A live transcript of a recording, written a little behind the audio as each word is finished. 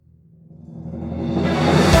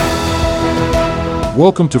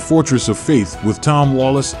Welcome to Fortress of Faith with Tom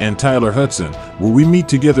Wallace and Tyler Hudson, where we meet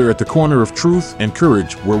together at the corner of truth and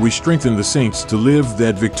courage, where we strengthen the saints to live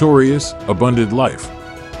that victorious, abundant life.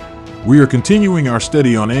 We are continuing our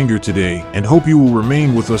study on anger today and hope you will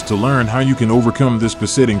remain with us to learn how you can overcome this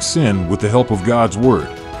besetting sin with the help of God's Word.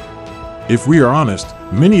 If we are honest,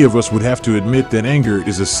 many of us would have to admit that anger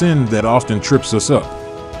is a sin that often trips us up.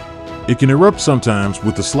 It can erupt sometimes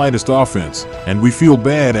with the slightest offense, and we feel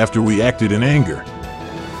bad after we acted in anger.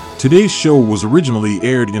 Today's show was originally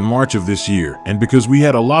aired in March of this year, and because we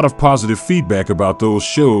had a lot of positive feedback about those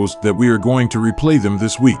shows, that we are going to replay them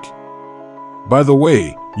this week. By the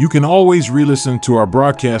way, you can always re-listen to our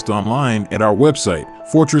broadcast online at our website,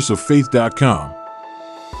 fortressoffaith.com.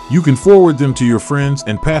 You can forward them to your friends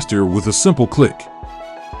and pastor with a simple click.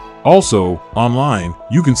 Also, online,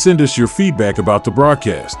 you can send us your feedback about the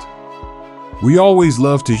broadcast. We always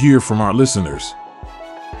love to hear from our listeners.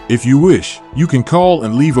 If you wish, you can call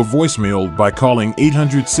and leave a voicemail by calling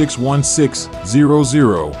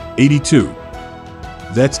 800-616-0082.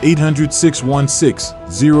 That's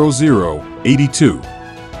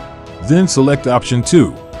 800-616-0082. Then select option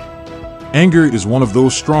 2. Anger is one of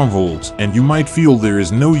those strongholds, and you might feel there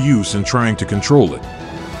is no use in trying to control it.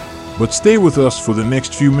 But stay with us for the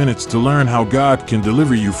next few minutes to learn how God can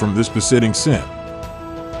deliver you from this besetting sin.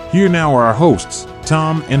 Here now are our hosts,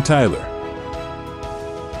 Tom and Tyler.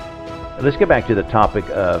 Let's get back to the topic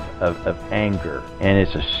of anger, and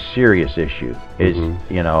it's a serious issue.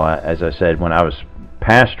 As I said, when I was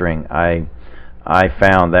pastoring, I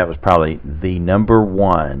found that was probably the number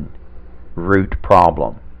one root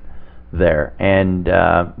problem there. And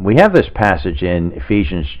we have this passage in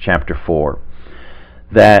Ephesians chapter 4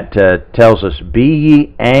 that tells us, "Be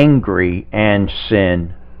ye angry and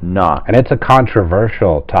sin not." And it's a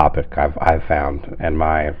controversial topic I've found in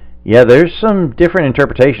my... Yeah, there's some different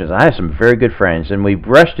interpretations. I have some very good friends, and we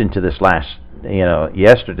rushed into this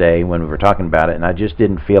yesterday when we were talking about it, and I just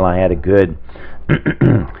didn't feel I had a good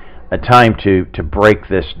a time to break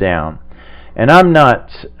this down. And I'm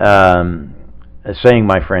not saying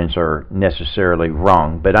my friends are necessarily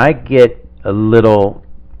wrong, but I get a little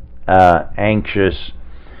anxious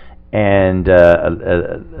and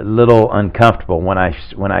a little uncomfortable when I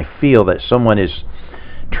feel that someone is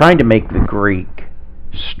trying to make the Greek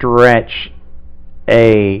stretch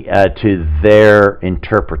to their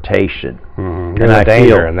interpretation. Mm-hmm. There's a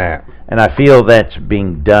danger in that. And I feel that's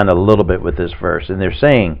being done a little bit with this verse. And they're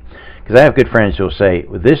saying, because I have good friends who will say,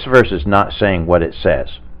 well, this verse is not saying what it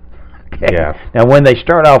says. Okay. Yeah. Now, when they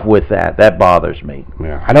start off with that bothers me.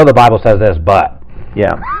 Yeah. I know the Bible says this, but.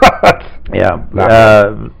 Yeah. Yeah.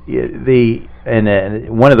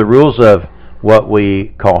 One of the rules of what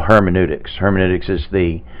we call hermeneutics. Hermeneutics is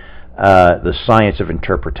the science of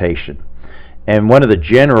interpretation. And one of the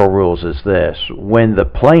general rules is this: when the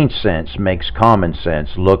plain sense makes common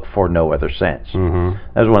sense, look for no other sense. Mm-hmm.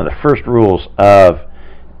 That's one of the first rules of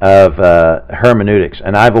hermeneutics.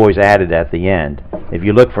 And I've always added at the end, if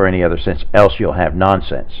you look for any other sense, else you'll have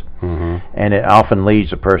nonsense. Mm-hmm. And it often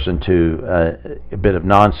leads a person to a bit of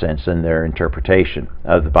nonsense in their interpretation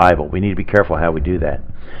of the Bible. We need to be careful how we do that.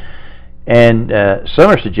 And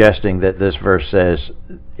some are suggesting that this verse says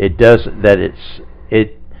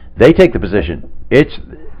they take the position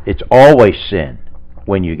it's always sin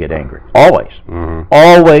when you get angry. Always. Mm-hmm.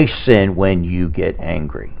 Always sin when you get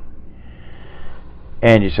angry.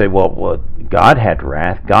 And you say, well, God had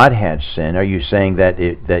wrath, God had sin. Are you saying that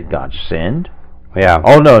God sinned? Yeah.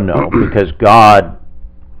 Oh, no, because God,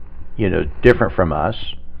 different from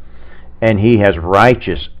us, and He has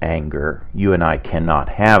righteous anger. You and I cannot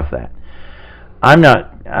have that. I'm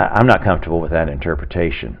not comfortable with that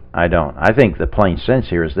interpretation. I don't. I think the plain sense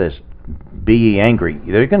here is this: be ye angry.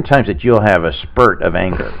 There are going to be times that you'll have a spurt of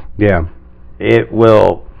anger. Yeah.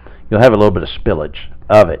 You'll have a little bit of spillage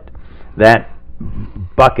of it. That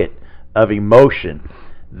bucket of emotion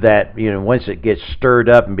that, once it gets stirred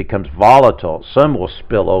up and becomes volatile, some will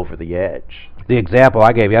spill over the edge. The example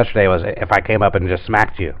I gave yesterday was if I came up and just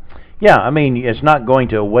smacked you. Yeah, I mean, it's not going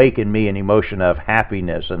to awaken me an emotion of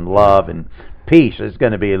happiness and love and peace. It's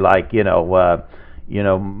going to be like, you better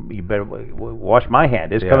wash my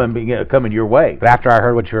hand. It's coming your way. But after I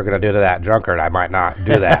heard what you were going to do to that drunkard, I might not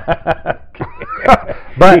do that.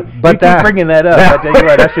 but you keep bringing that up. I tell you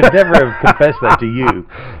what, I should never have confessed that to you.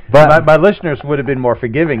 But my listeners would have been more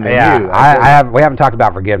forgiving than you. We haven't talked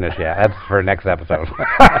about forgiveness yet. That's for next episode.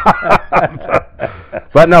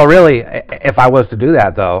 But no, really, if I was to do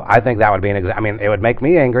that, though, I think that would be it would make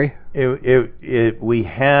me angry. We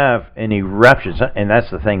have an eruption, and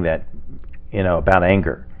that's the thing that, about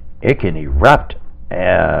anger. It can erupt,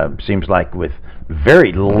 seems like, with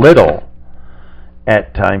very little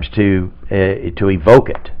at times to evoke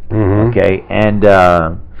it. Mm-hmm. Okay, and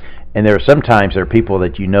there are sometimes there are people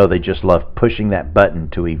that they just love pushing that button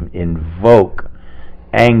to invoke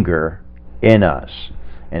anger in us,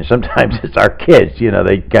 and sometimes it's our kids.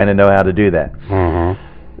 They kind of know how to do that.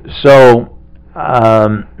 Mm-hmm. So,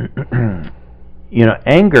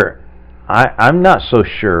 anger. I'm not so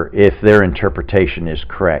sure if their interpretation is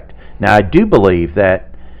correct. Now, I do believe that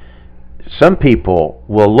some people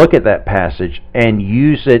will look at that passage and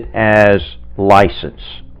use it as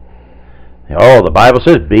license. Oh, the Bible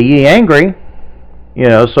says, "Be ye angry,"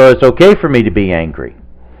 so it's okay for me to be angry.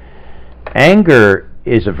 Anger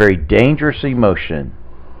is a very dangerous emotion,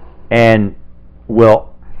 and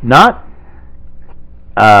will not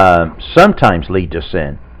sometimes lead to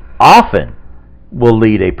sin. Often will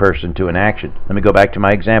lead a person to an action. Let me go back to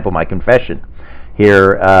my example, my confession.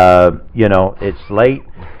 Here, it's late.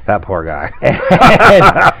 That poor guy. And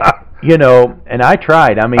I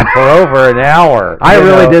tried. For over an hour. I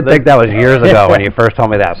really did think that was years ago when you first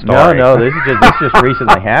told me that story. No, this just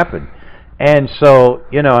recently happened. And so,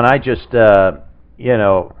 and I just, bang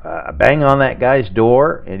on that guy's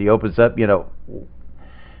door, and he opens up,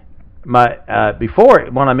 before,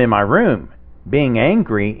 when I'm in my room, being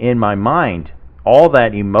angry in my mind, all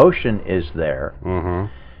that emotion is there, mm-hmm.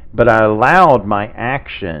 but I allowed my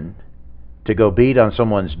action to go beat on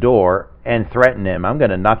someone's door and threaten him. I'm going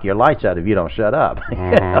to knock your lights out if you don't shut up,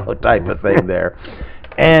 mm-hmm. Type of thing there.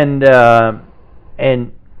 And man,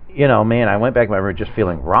 I went back to my room just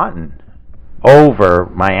feeling rotten over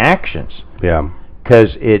my actions. Yeah.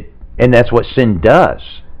 And that's what sin does.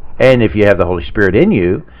 And if you have the Holy Spirit in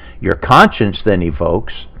you, your conscience then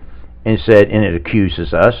evokes and it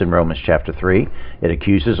accuses us in Romans chapter 3. It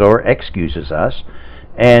accuses or excuses us.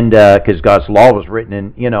 And because God's law was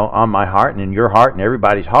written on my heart and in your heart and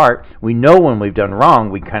everybody's heart, we know when we've done wrong,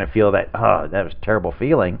 we kind of feel that was a terrible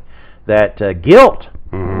feeling, that guilt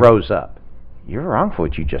mm-hmm. rose up. You're wrong for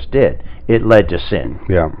what you just did. It led to sin.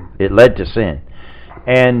 Yeah. It led to sin.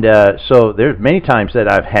 And so there's many times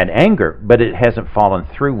that I've had anger, but it hasn't fallen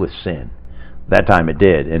through with sin. That time it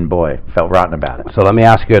did, and boy, felt rotten about it. So let me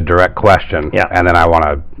ask you a direct question, yeah. And then I want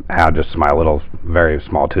to add just my little, very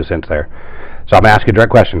small 2 cents there. So I'm going to ask you a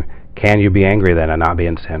direct question. Can you be angry then and not be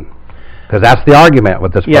in sin? Because that's the argument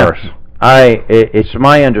with this verse. It's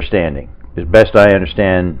my understanding, as best I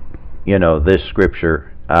understand, this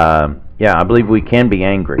scripture. I believe we can be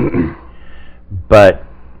angry, but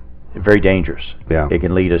very dangerous. Yeah. It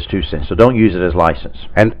can lead us to sin. So don't use it as license.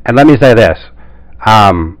 And let me say this.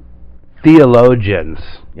 Theologians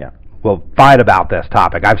will fight about this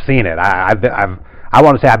topic. I've seen it. I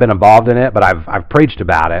want to say I've been involved in it, but I've preached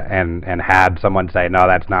about it and had someone say, no,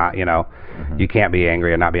 that's not, mm-hmm. you can't be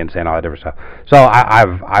angry and not be in sin, all that different stuff. So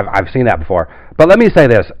I've seen that before. But let me say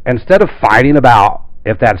this. Instead of fighting about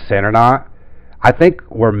if that's sin or not, I think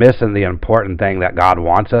we're missing the important thing that God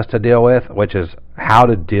wants us to deal with, which is how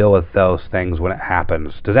to deal with those things when it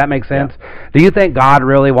happens. Does that make sense? Yeah. Do you think God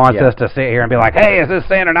really wants us to sit here and be like, hey, is this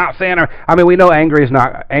sin or not sin? We know anger is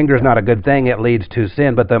not a good thing. It leads to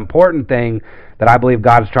sin. But the important thing that I believe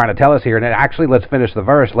God's trying to tell us here, and actually let's finish the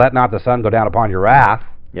verse, let not the sun go down upon your wrath.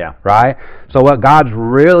 Yeah. Right? So what God's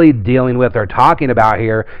really dealing with or talking about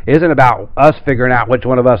here isn't about us figuring out which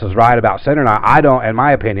one of us is right about sin or not. In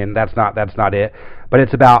my opinion, that's not it. But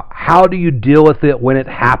it's about how do you deal with it when it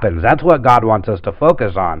happens. That's what God wants us to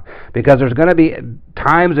focus on. Because there's going to be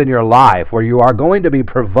times in your life where you are going to be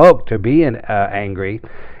provoked to be angry,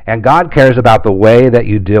 and God cares about the way that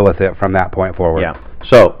you deal with it from that point forward. Yeah.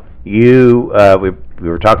 So we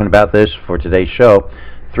were talking about this for today's show.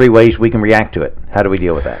 3 ways we can react to it. How do we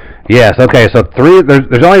deal with that? Yes. Okay. So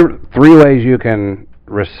there's only 3 ways you can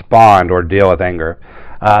respond or deal with anger.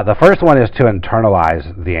 The first one is to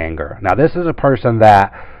internalize the anger. Now, this is a person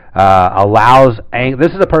that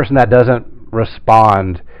this is a person that doesn't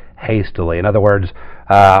respond hastily. In other words,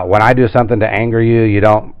 when I do something to anger you, you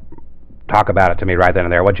don't talk about it to me right then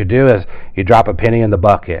and there. What you do is you drop a penny in the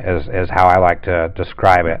bucket, is how I like to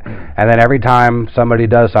describe it. And then every time somebody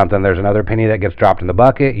does something, there's another penny that gets dropped in the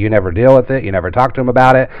bucket. You never deal with it. You never talk to them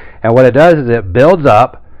about it. And what it does is it builds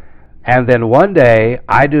up. And then one day,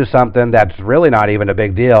 I do something that's really not even a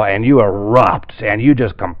big deal, and you erupt, and you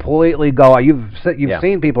just completely go. You've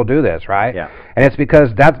seen people do this, right? Yeah. And it's because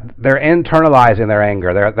they're internalizing their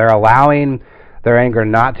anger. They're allowing their anger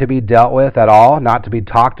not to be dealt with at all, not to be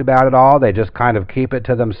talked about at all. They just kind of keep it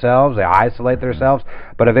to themselves. They isolate themselves.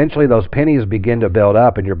 But eventually those pennies begin to build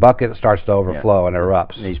up, and your bucket starts to overflow and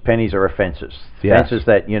erupts. These pennies are offenses. Yes. Offenses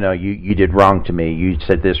that, you did wrong to me. You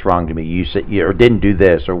said this wrong to me. You said or didn't do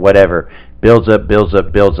this or whatever. builds up.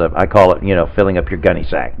 I call it, filling up your gunny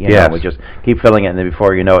sack. Yes. We just keep filling it, and then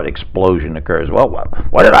before you know it, explosion occurs. Well,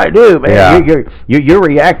 what did I do, man? Yeah. You're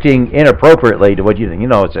reacting inappropriately to what you think.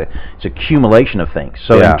 It's accumulation of things.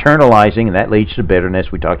 So internalizing, and that leads to bitterness.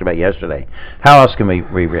 We talked about yesterday. How else can we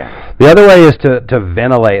react? The other way is to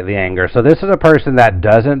ventilate the anger. So this is a person that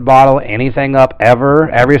doesn't bottle anything up ever.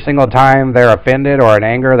 Every single time they're offended or in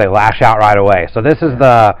anger, they lash out right away. So this is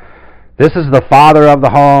the father of the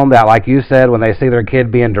home that, like you said, when they see their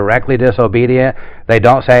kid being directly disobedient, they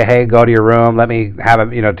don't say, hey, go to your room, let me have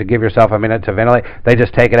to give yourself a minute to ventilate. They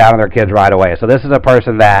just take it out on their kids right away. So this is a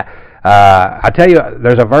person that, I tell you,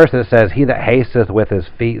 there's a verse that says, he that hasteth with his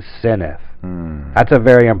feet sinneth. That's a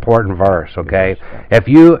very important verse, okay? If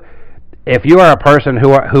you are a person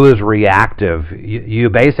who is reactive, you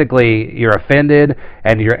basically, you're offended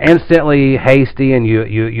and you're instantly hasty and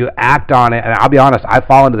you act on it. And I'll be honest, I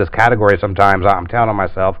fall into this category sometimes. I'm telling on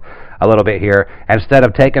myself a little bit here. Instead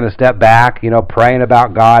of taking a step back, praying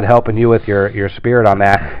about God helping you with your spirit on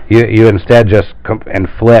that, you instead just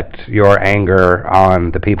inflict your anger on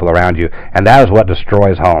the people around you, and that is what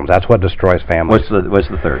destroys homes. That's what destroys families. What's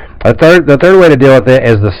the third? The third way to deal with it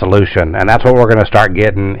is the solution, and that's what we're going to start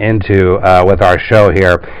getting into with our show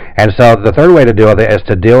here. And so the third way to deal with it is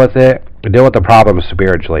to deal with the problem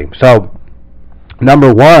spiritually. So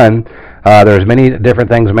number one, there's many different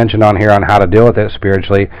things mentioned on here on how to deal with it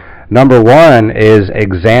spiritually. Number one is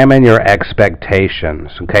examine your expectations.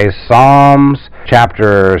 Okay, Psalms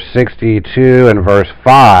chapter 62 and verse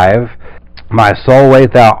 5, my soul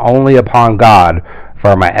waiteth out only upon God,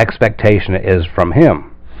 for my expectation is from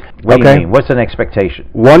Him. What do you mean? What's an expectation?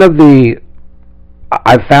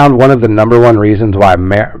 I've found one of the number one reasons why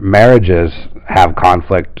marriages have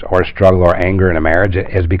conflict or struggle or anger in a marriage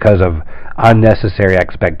is because of unnecessary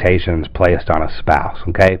expectations placed on a spouse.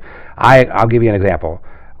 Okay, I'll give you an example.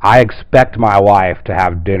 I expect my wife to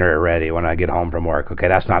have dinner ready when I get home from work. Okay,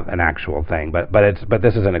 that's not an actual thing, but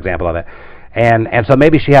this is an example of it. And so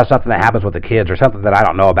maybe she has something that happens with the kids or something that I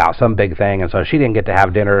don't know about, some big thing, and so she didn't get to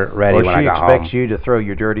have dinner ready when I got home. Or she expects you to throw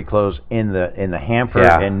your dirty clothes in the hamper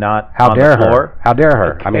and not on the floor. How dare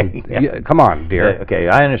her? Okay. I mean, come on, dear. Okay,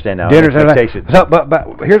 I understand now. Dinner's expectations. So, but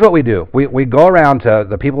here's what we do. We go around to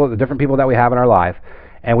the different people that we have in our life,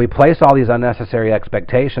 and we place all these unnecessary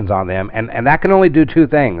expectations on them, and that can only do two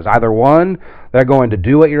things. Either one, they're going to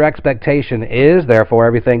do what your expectation is, therefore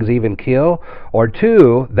everything's even keel, or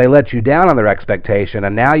two, they let you down on their expectation,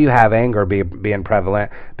 and now you have anger being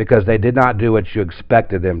prevalent because they did not do what you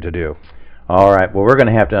expected them to do. All right, well, we're going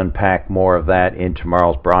to have to unpack more of that in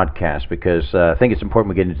tomorrow's broadcast because I think it's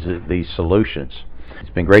important we get into these solutions.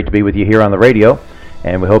 It's been great to be with you here on the radio,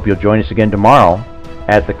 and we hope you'll join us again tomorrow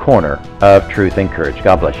at the corner of Truth and Courage.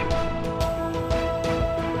 God bless you.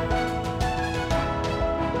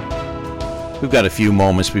 We've got a few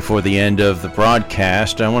moments before the end of the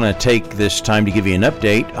broadcast. I want to take this time to give you an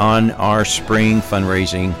update on our spring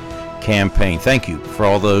fundraising campaign. Thank you for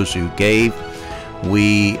all those who gave.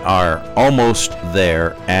 We are almost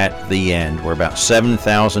there at the end. We're about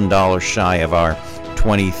 $7,000 shy of our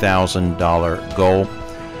 $20,000 goal.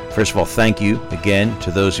 First of all, thank you again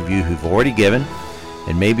to those of you who've already given.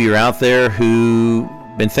 And maybe you're out there who've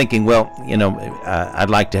been thinking, well,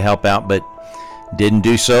 I'd like to help out, but didn't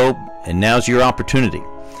do so. And now's your opportunity.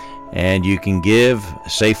 And you can give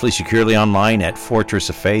safely, securely online at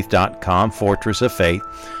fortressoffaith.com,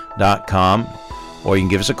 fortressoffaith.com. Or you can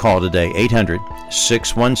give us a call today,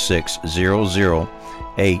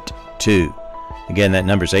 800-616-0082. Again, that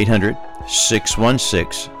number is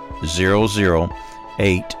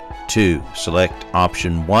 800-616-0082. Select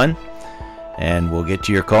option 1. And we'll get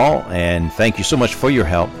to your call. And thank you so much for your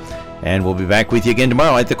help. And we'll be back with you again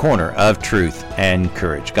tomorrow at the corner of Truth and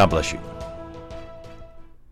Courage. God bless you.